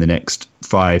sector in the next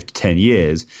 5 to 10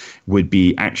 years would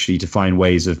be actually to find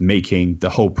ways of making the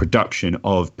whole production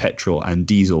of petrol and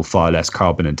diesel far less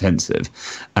carbon intensive.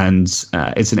 And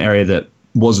it's an area that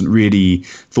wasn't really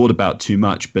thought about too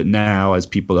much, but now as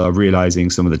people are realizing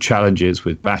some of the challenges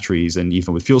with batteries and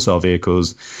even with fuel cell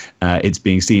vehicles, it's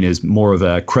being seen as more of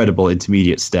a credible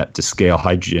intermediate step to scale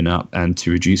hydrogen up and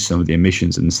to reduce some of the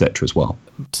emissions in the sector as well.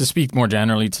 To speak more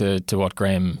generally to what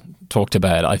Graham talked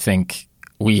about, I think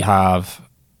we have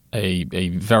a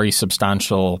very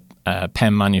substantial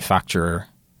PEM manufacturer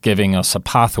giving us a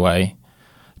pathway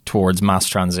towards mass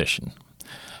transition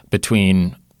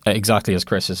between, exactly as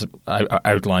Chris has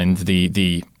outlined,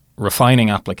 the refining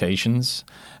applications.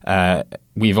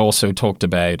 We've also talked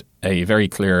about a very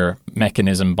clear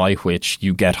mechanism by which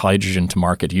you get hydrogen to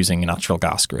market using natural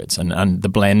gas grids. And the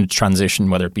blend transition,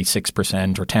 whether it be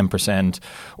 6% or 10%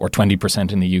 or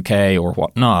 20% in the UK or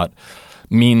whatnot,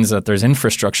 means that there's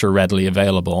infrastructure readily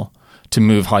available to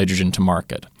move hydrogen to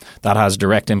market. That has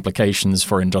direct implications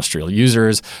for industrial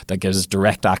users. That gives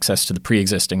direct access to the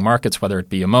pre-existing markets, whether it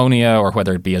be ammonia or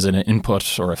whether it be as an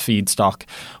input or a feedstock,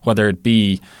 whether it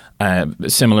be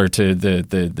similar to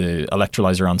the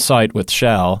electrolyzer on site with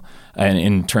Shell, and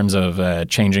in terms of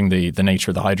changing the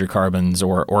nature of the hydrocarbons,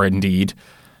 or indeed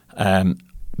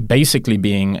basically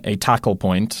being a tackle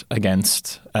point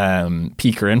against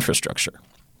peaker infrastructure.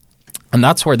 And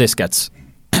that's where this gets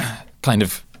kind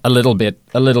of a little bit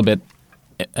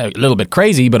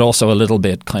crazy, but also a little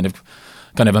bit kind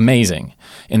of amazing,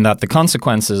 in that the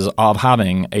consequences of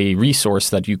having a resource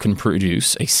that you can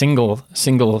produce, a single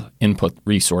input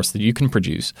resource that you can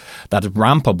produce, that's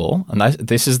rampable, and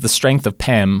this is the strength of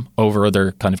PEM over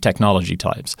other kind of technology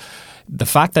types. The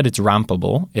fact that it's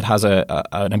rampable, it has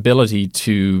an ability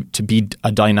to be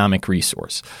a dynamic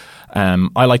resource.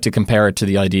 I like to compare it to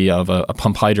the idea of a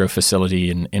pump hydro facility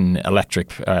in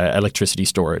electricity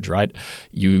storage, right?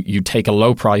 You take a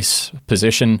low price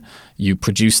position, you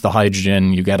produce the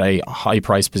hydrogen, you get a high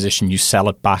price position, you sell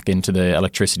it back into the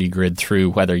electricity grid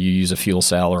through whether you use a fuel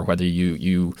cell or whether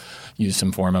you use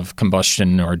some form of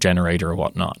combustion or generator or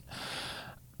whatnot.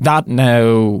 That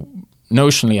now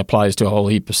notionally applies to a whole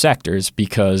heap of sectors,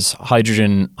 because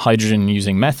hydrogen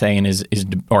using methane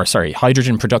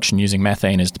hydrogen production using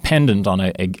methane is dependent on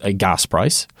a gas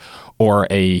price, or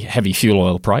a heavy fuel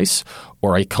oil price,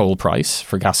 or a coal price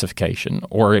for gasification,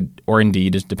 or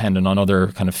indeed is dependent on other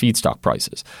kind of feedstock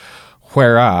prices.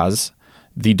 Whereas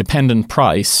the dependent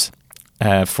price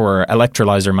for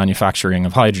electrolyzer manufacturing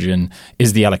of hydrogen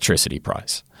is the electricity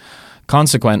price.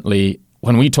 Consequently,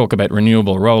 when we talk about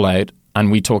renewable rollout, and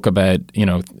we talk about,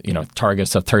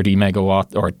 targets of 30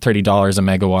 megawatt or $30 a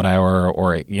megawatt hour,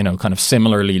 or, kind of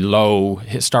similarly low,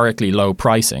 historically low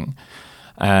pricing,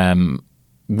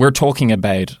 we're talking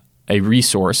about a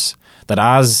resource that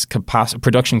as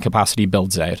production capacity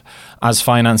builds out, as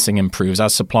financing improves,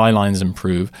 as supply lines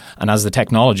improve, and as the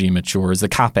technology matures, the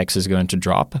capex is going to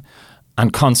drop.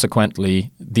 And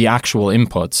consequently, the actual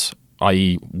inputs,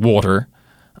 i.e. water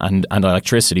and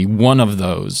electricity, one of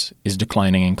those is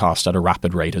declining in cost at a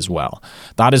rapid rate as well.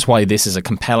 That is why this is a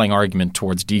compelling argument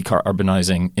towards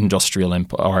decarbonizing industrial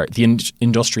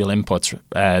industrial inputs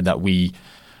that we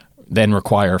then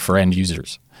require for end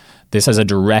users. This has a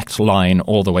direct line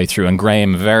all the way through. And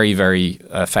Graham very, very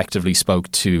effectively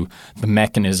spoke to the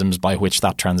mechanisms by which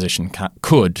that transition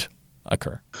could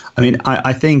occur. I mean,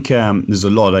 I think there's a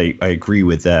lot I agree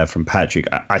with there from Patrick.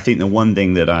 I think the one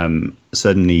thing that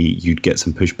certainly you'd get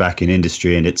some pushback in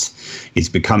industry, and it's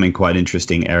becoming quite an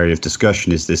interesting area of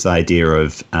discussion, is this idea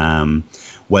of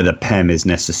whether PEM is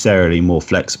necessarily more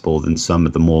flexible than some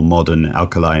of the more modern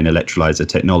alkaline electrolyzer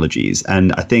technologies.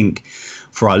 And I think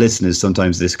for our listeners,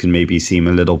 sometimes this can maybe seem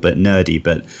a little bit nerdy,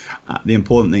 but the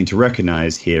important thing to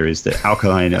recognize here is that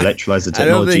alkaline electrolyzer technology I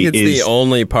don't think it's the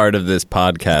only part of this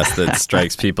podcast that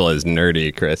strikes people as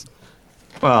nerdy, Chris.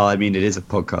 Well, I mean, it is a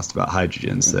podcast about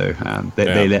hydrogen, so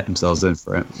they let themselves in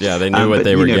for it. Yeah, they knew what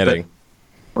they were getting.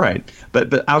 Right.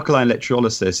 But alkaline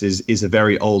electrolysis is a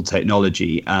very old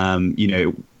technology. I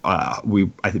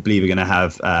believe we're going to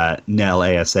have Nel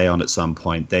ASA on at some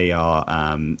point. They are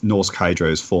Norsk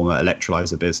Hydro's former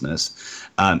electrolyzer business.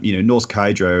 Norsk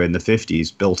Hydro in the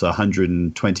 50s built a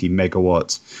 120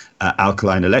 megawatt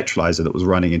alkaline electrolyzer that was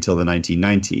running until the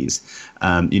 1990s.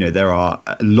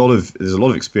 There's a lot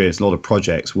of experience, a lot of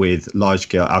projects with large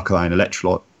scale alkaline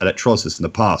electrolysis in the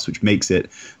past, which makes it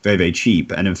very, very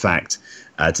cheap. And in fact,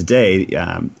 today,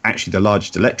 actually the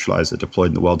largest electrolyzer deployed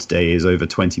in the world today is over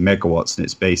 20 megawatts, and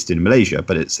it's based in Malaysia,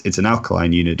 but it's an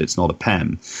alkaline unit, it's not a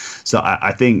PEM. So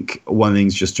I think one of the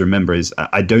things just to remember is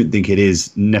I don't think it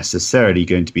is necessarily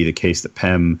going to be the case that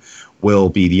PEM will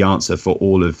be the answer for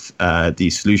all of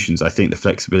these solutions. I think the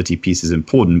flexibility piece is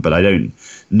important, but I don't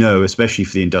know, especially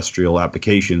for the industrial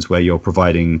applications where you're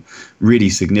providing really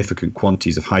significant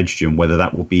quantities of hydrogen, whether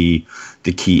that will be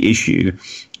the key issue.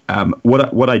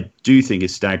 What I do think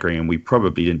is staggering, and we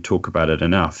probably didn't talk about it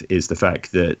enough, is the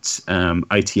fact that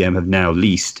ITM have now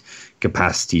leased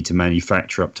capacity to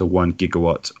manufacture up to 1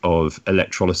 gigawatt of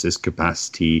electrolysis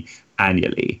capacity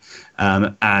annually.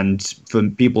 And for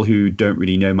people who don't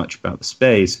really know much about the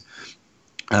space,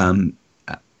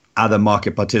 other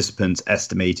market participants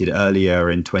estimated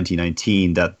earlier in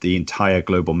 2019 that the entire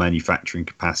global manufacturing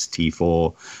capacity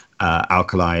for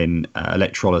alkaline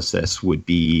electrolysis would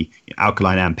be,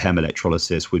 alkaline and PEM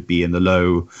electrolysis would be in the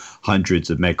low hundreds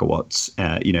of megawatts,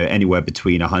 anywhere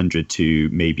between 100 to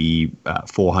maybe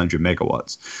 400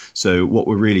 megawatts. So what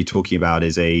we're really talking about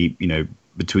is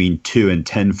between 2 and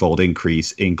 10-fold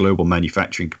increase in global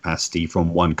manufacturing capacity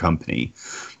from one company.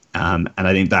 And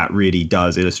I think that really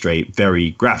does illustrate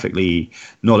very graphically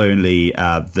not only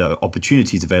the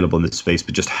opportunities available in this space,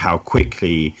 but just how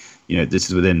quickly, this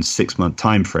is within a 6-month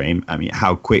time frame. I mean,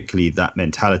 how quickly that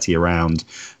mentality around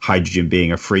hydrogen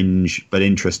being a fringe but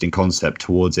interesting concept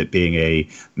towards it being a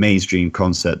mainstream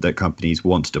concept that companies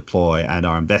want to deploy and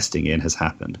are investing in has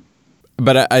happened.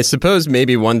 But I suppose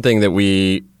maybe one thing that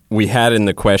we had in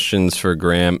the questions for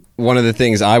Graham, one of the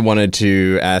things I wanted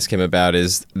to ask him about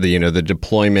is the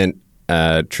deployment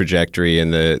trajectory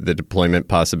and the deployment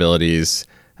possibilities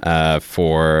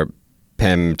for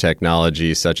PEM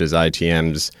technology such as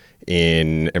ITM's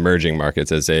in emerging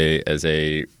markets as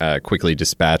a quickly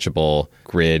dispatchable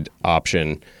grid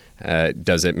option.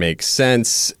 Does it make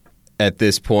sense at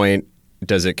this point?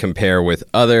 Does it compare with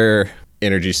other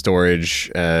energy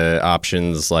storage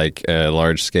options like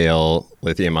large-scale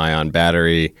lithium-ion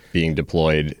battery being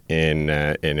deployed in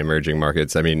emerging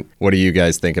markets? I mean, what do you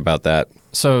guys think about that?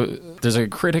 So there's a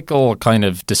critical kind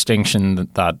of distinction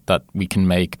that we can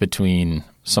make between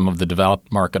some of the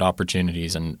developed market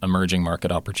opportunities and emerging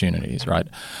market opportunities, right?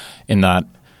 In that,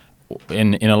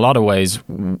 in a lot of ways,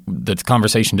 the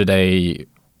conversation today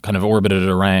kind of orbited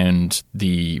around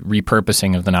the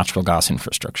repurposing of the natural gas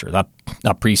infrastructure.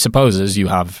 That presupposes you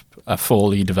have a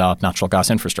fully developed natural gas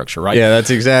infrastructure, right? Yeah,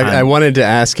 that's exactly. I wanted to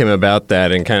ask him about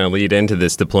that and kind of lead into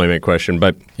this deployment question,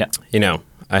 but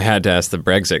I had to ask the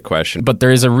Brexit question. But there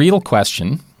is a real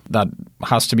question that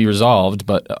has to be resolved,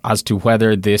 but as to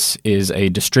whether this is a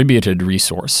distributed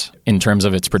resource in terms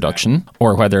of its production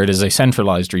or whether it is a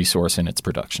centralized resource in its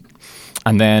production.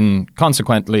 And then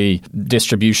consequently,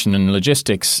 distribution and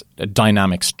logistics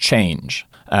dynamics change.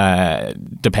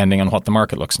 depending on what the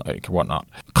market looks like or whatnot.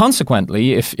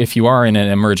 Consequently, if you are in an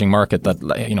emerging market that,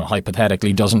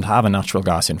 hypothetically doesn't have a natural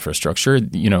gas infrastructure,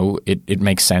 it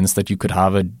makes sense that you could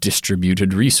have a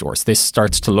distributed resource. This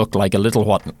starts to look like a little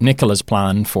what Nikola's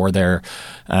plan for their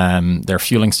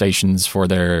fueling stations for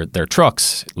their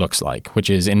trucks looks like, which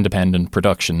is independent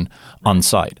production on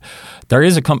site. There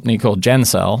is a company called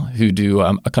Gencell who do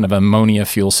a kind of ammonia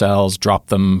fuel cells, drop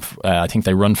them. I think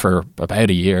they run for about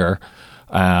a year.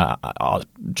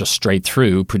 Just straight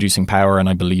through producing power and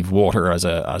I believe water as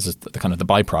the kind of the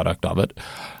byproduct of it,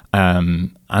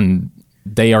 and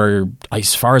they are,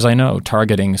 as far as I know,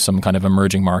 targeting some kind of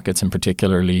emerging markets and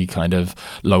particularly kind of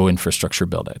low infrastructure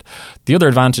build out. The other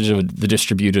advantage of the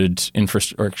distributed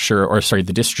infrastructure,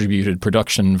 the distributed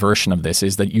production version of this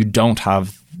is that you don't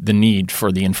have the need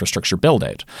for the infrastructure build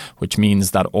out, which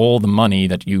means that all the money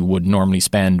that you would normally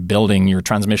spend building your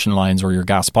transmission lines or your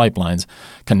gas pipelines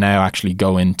can now actually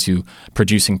go into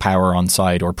producing power on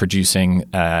site or producing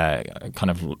kind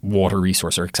of water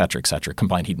resource or et cetera,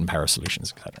 combined heat and power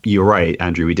solutions, et cetera. You're right,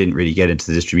 Andrew. We didn't really get into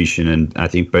the distribution, and I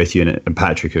think both you and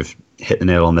Patrick have hit the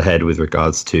nail on the head with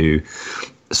regards to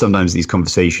sometimes these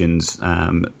conversations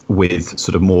with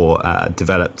sort of more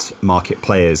developed market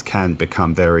players can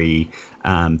become very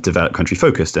developed country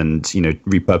focused, and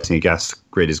repurposing a gas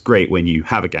grid is great when you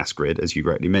have a gas grid, as you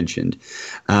rightly mentioned.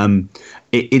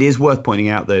 It is worth pointing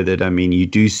out, though, that you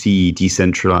do see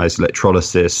decentralized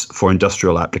electrolysis for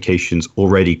industrial applications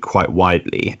already quite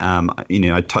widely.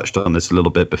 I touched on this a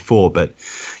little bit before, but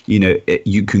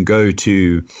you can go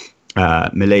to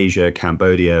Malaysia,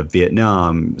 Cambodia,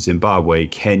 Vietnam, Zimbabwe,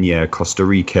 Kenya, Costa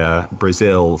Rica,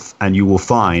 Brazil, and you will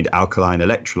find alkaline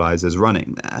electrolyzers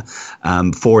running there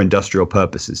for industrial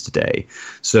purposes today.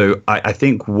 So I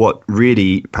think what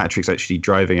really Patrick's actually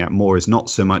driving at more is not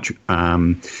so much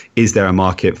is there a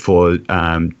market for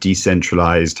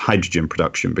decentralized hydrogen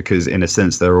production, because in a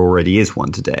sense there already is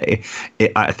one today.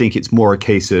 I think it's more a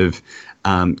case of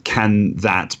can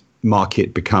that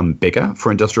market become bigger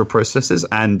for industrial processes,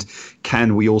 and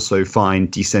can we also find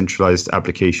decentralized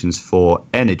applications for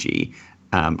energy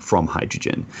from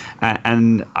hydrogen?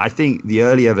 And I think the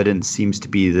early evidence seems to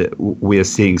be that we're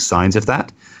seeing signs of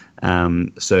that.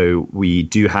 So we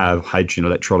do have hydrogen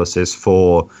electrolysis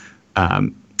for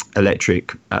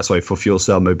for fuel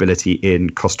cell mobility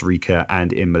in Costa Rica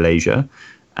and in Malaysia.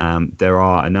 There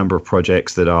are a number of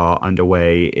projects that are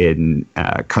underway in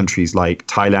countries like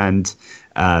Thailand.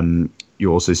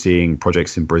 You're also seeing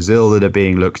projects in Brazil that are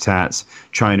being looked at.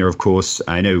 China, of course,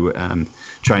 I know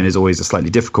China is always a slightly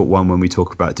difficult one when we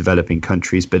talk about developing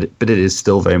countries, but it is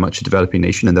still very much a developing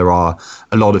nation, and there are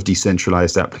a lot of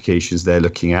decentralized applications they're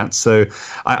looking at. So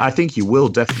I think you will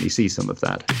definitely see some of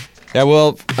that. Yeah,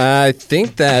 well, I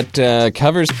think that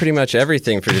covers pretty much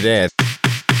everything for today.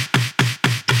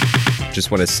 Just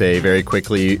want to say very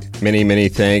quickly, many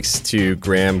thanks to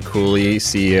Graham Cooley,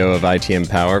 CEO of ITM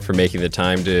Power, for making the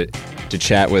time to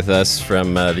chat with us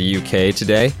from the UK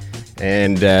today.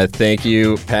 And thank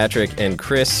you, Patrick and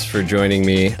Chris, for joining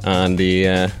me on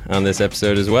this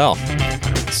episode as well.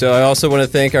 So I also want to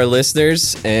thank our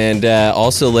listeners, and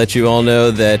also let you all know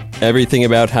that Everything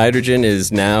About Hydrogen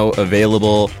is now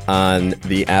available on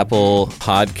the Apple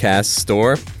Podcast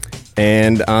Store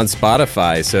and on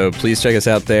Spotify. So please check us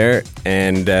out there,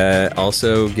 and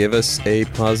also give us a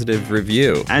positive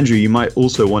review. Andrew, you might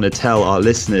also want to tell our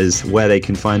listeners where they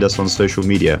can find us on social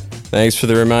media. Thanks for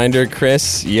the reminder,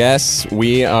 Chris. Yes,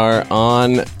 we are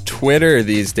on Twitter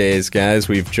these days, guys.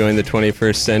 We've joined the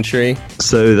 21st century.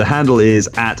 So the handle is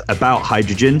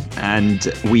 @AboutHydrogen,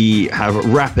 and we have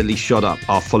rapidly shot up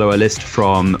our follower list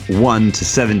from 1 to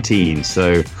 17.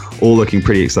 So all looking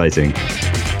pretty exciting.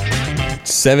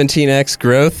 17x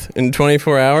growth in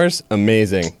 24 hours?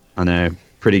 Amazing. I know.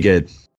 Pretty good.